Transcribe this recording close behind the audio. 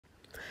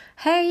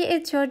Hey,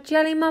 it's your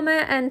Geli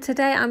Mamma, and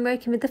today I'm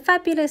working with the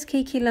fabulous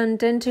Kiki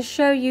London to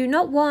show you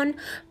not one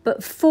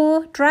but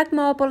 4 drag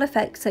marble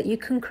effects that you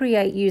can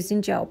create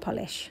using gel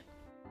polish.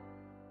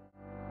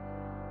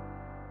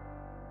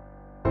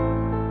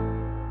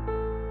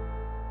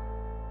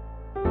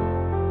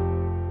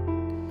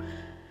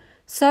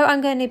 So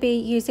I'm going to be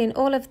using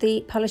all of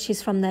the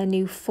polishes from their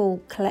new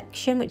fall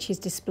collection, which is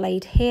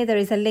displayed here. There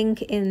is a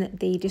link in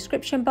the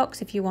description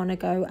box if you want to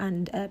go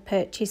and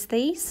purchase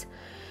these.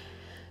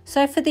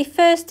 So for the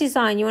first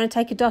design, you want to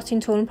take a dotting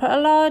tool and put a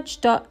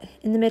large dot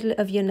in the middle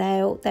of your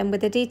nail. Then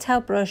with a detail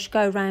brush,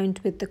 go around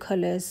with the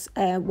colours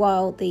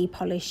while the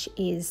polish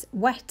is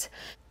wet.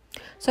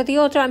 So the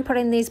order I'm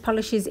putting these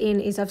polishes in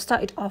is I've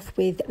started off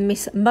with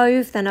Miss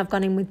Mauve, then I've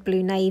gone in with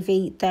Blue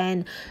Navy,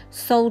 then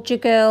Soldier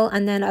Girl,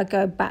 and then I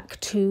go back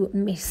to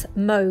Miss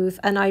Mauve,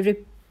 and I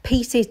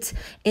repeat it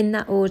in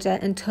that order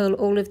until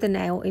all of the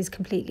nail is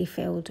completely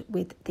filled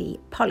with the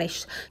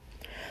polish.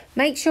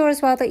 Make sure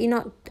as well that you're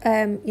not,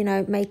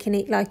 making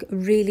it like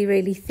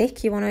really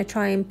thick. You want to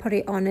try and put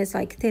it on as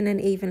like thin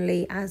and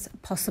evenly as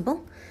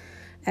possible.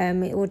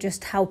 It will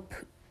just help,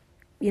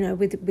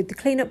 with the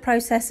cleanup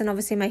process, and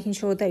obviously making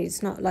sure that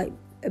it's not like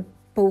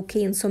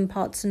bulky in some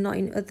parts and not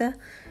in other,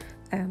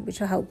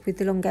 which will help with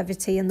the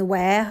longevity and the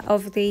wear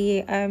of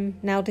the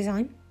nail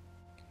design.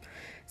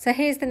 So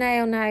here's the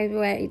nail now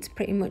where it's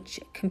pretty much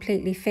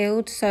completely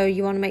filled. So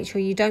you want to make sure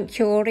you don't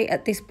cure it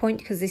at this point,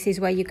 because this is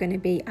where you're going to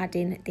be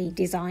adding the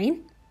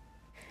design.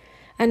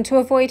 And to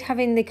avoid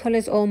having the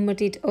colours all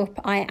muddied up,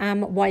 I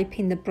am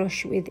wiping the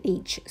brush with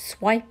each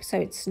swipe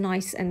so it's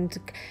nice and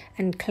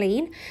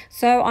clean.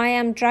 So I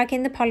am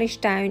dragging the polish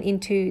down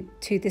into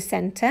the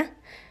centre,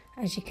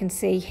 as you can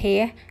see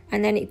here,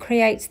 and then it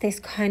creates this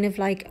kind of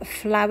like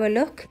flower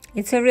look.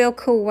 It's a real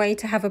cool way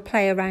to have a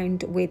play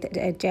around with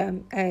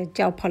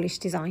gel polish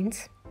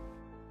designs.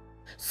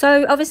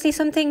 So obviously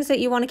some things that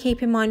you want to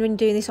keep in mind when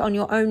doing this on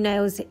your own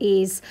nails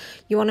is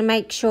you want to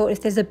make sure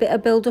if there's a bit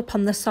of build up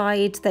on the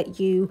side that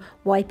you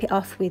wipe it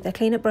off with a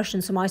cleanup brush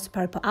and some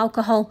isopropyl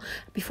alcohol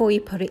before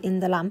you put it in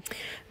the lamp,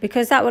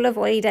 because that will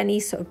avoid any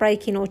sort of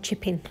breaking or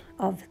chipping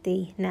of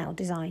the nail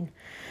design.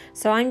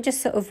 So I'm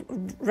just sort of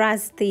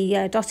razzed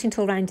the dotting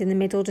tool around in the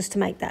middle just to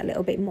make that a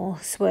little bit more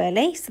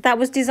swirly. So that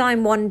was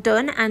design 1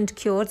 done and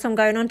cured. So I'm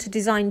going on to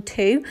design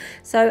 2.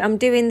 So I'm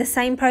doing the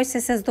same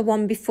process as the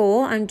one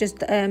before. I'm just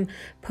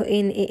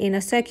putting it in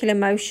a circular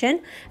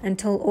motion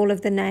until all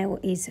of the nail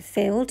is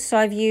filled. So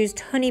I've used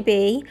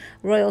Honeybee,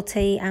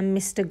 Royalty and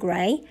Mr.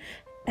 Grey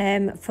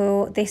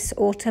for this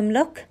autumn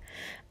look.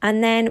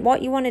 And then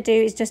what you want to do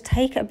is just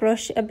take a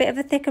brush, a bit of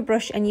a thicker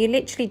brush, and you're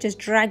literally just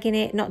dragging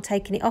it, not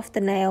taking it off the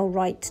nail,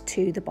 right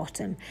to the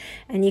bottom.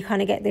 And you kind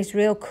of get this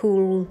real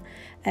cool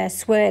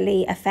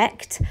swirly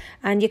effect.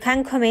 And you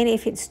can come in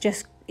if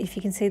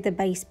you can see the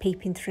base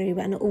peeping through,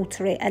 and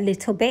alter it a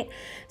little bit.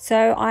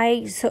 So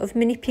I sort of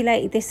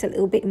manipulated this a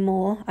little bit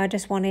more. I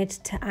just wanted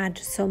to add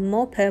some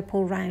more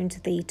purple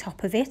around the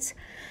top of it,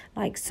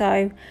 like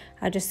so.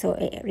 I just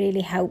thought it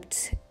really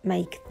helped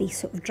make the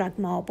sort of drag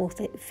marble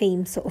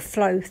theme sort of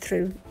flow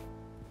through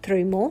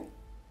more.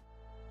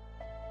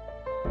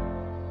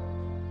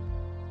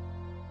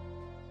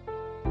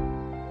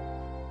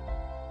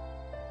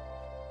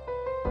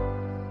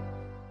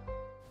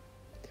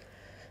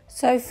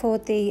 So for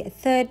the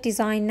third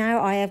design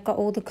now, I have got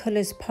all the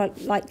colours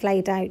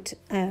laid out,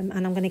 and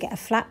I'm going to get a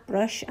flat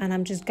brush, and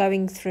I'm just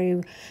going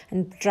through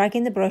and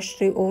dragging the brush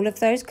through all of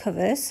those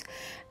covers,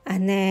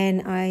 and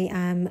then I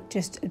am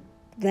just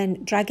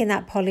dragging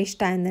that polish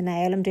down the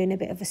nail. I'm doing a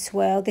bit of a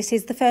swirl. This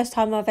is the first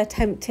time I've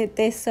attempted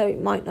this, so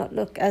it might not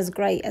look as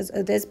great as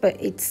others, but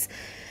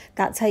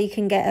that's how you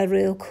can get a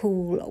real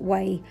cool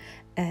way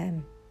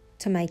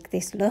to make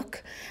this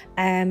look.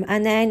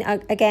 And then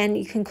again,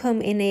 you can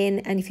come in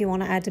and if you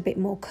want to add a bit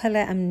more colour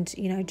and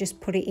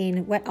just put it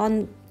in wet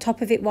on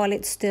top of it while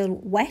it's still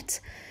wet,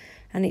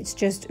 and it's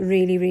just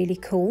really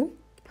cool.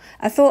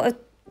 I thought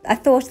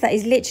that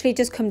is literally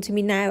just come to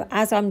me now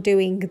as I'm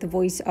doing the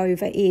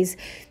voiceover, is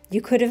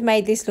you could have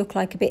made this look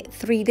like a bit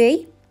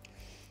 3D,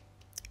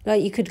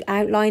 like you could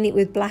outline it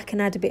with black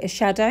and add a bit of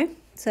shadow.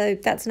 So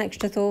that's an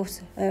extra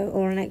thought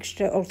or an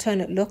extra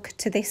alternate look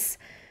to this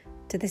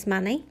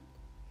mani.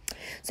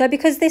 So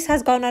because this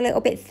has gone a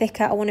little bit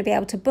thicker, I want to be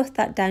able to buff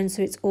that down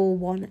so it's all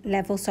one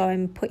level. So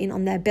I'm putting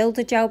on their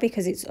builder gel,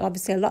 because it's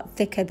obviously a lot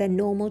thicker than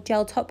normal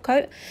gel top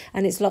coat,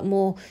 and it's a lot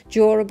more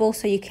durable,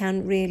 so you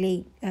can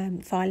really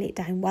file it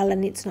down well,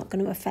 and it's not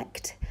going to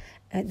affect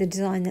the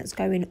design that's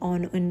going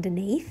on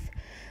underneath.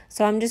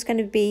 So I'm just going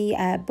to be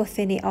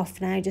buffing it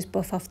off now, just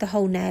buff off the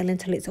whole nail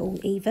until it's all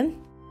even.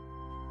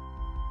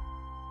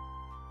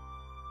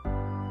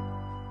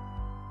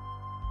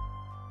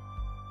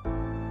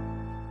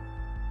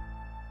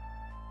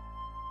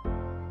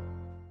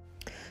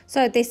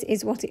 So this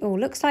is what it all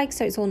looks like.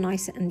 So it's all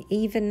nice and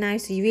even now.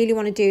 So you really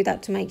want to do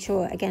that to make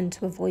sure, again,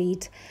 to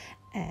avoid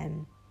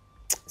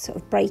sort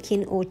of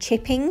breaking or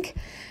chipping.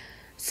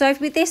 So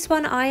with this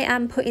one, I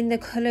am putting the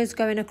colours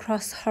going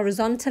across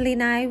horizontally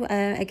now,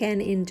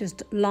 again in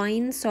just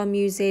lines. So I'm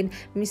using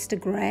Mr.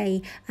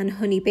 Grey and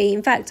Honeybee.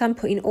 In fact, I'm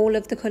putting all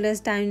of the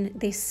colours down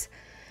this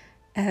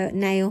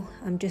nail.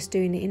 I'm just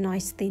doing it in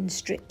nice thin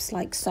strips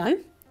like so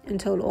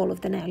until all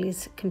of the nail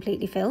is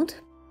completely filled.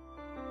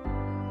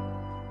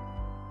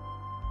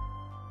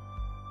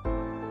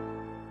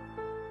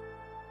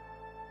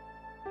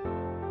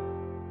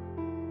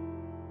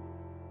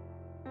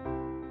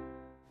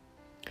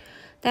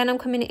 Then I'm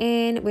coming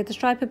in with the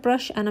striper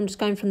brush and I'm just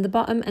going from the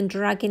bottom and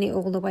dragging it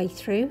all the way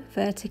through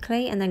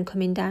vertically and then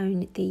coming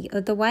down the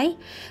other way.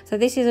 So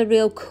this is a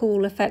real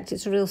cool effect.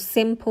 It's a real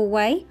simple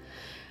way.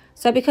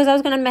 So because I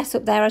was going to mess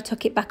up there, I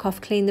took it back off,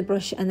 cleaned the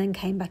brush and then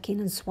came back in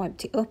and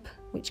swiped it up,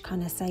 which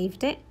kind of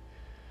saved it.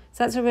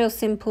 So that's a real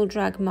simple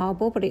drag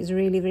marble, but it's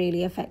really,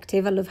 really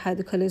effective. I love how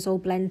the colours all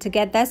blend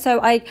together.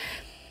 So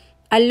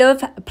I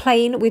love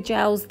playing with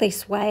gels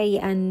this way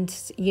and,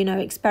 you know,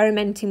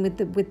 experimenting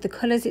with the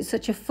colours. It's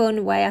such a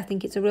fun way. I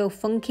think it's a real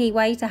funky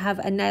way to have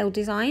a nail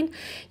design.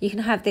 You can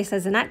have this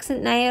as an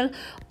accent nail,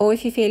 or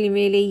if you're feeling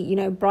really, you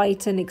know,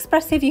 bright and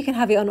expressive, you can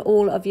have it on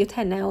all of your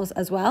 10 nails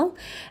as well,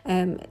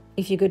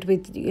 if you're good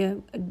with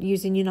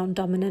using your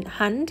non-dominant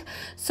hand.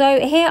 So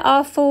here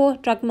are 4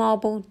 drag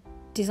marble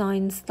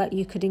designs that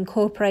you could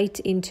incorporate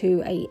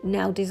into a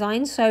nail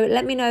design. So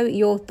let me know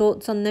your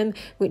thoughts on them,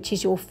 which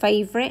is your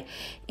favorite.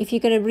 If you're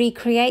going to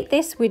recreate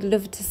this, we'd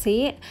love to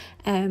see it,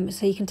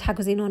 so you can tag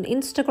us in on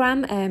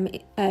Instagram.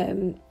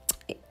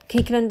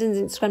 Kiki London's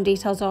Instagram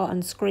details are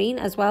on screen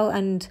as well,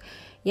 and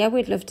yeah,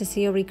 we'd love to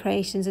see your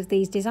recreations of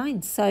these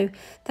designs. So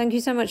thank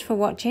you so much for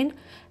watching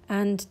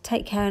and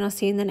take care, and I'll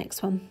see you in the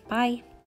next one. Bye.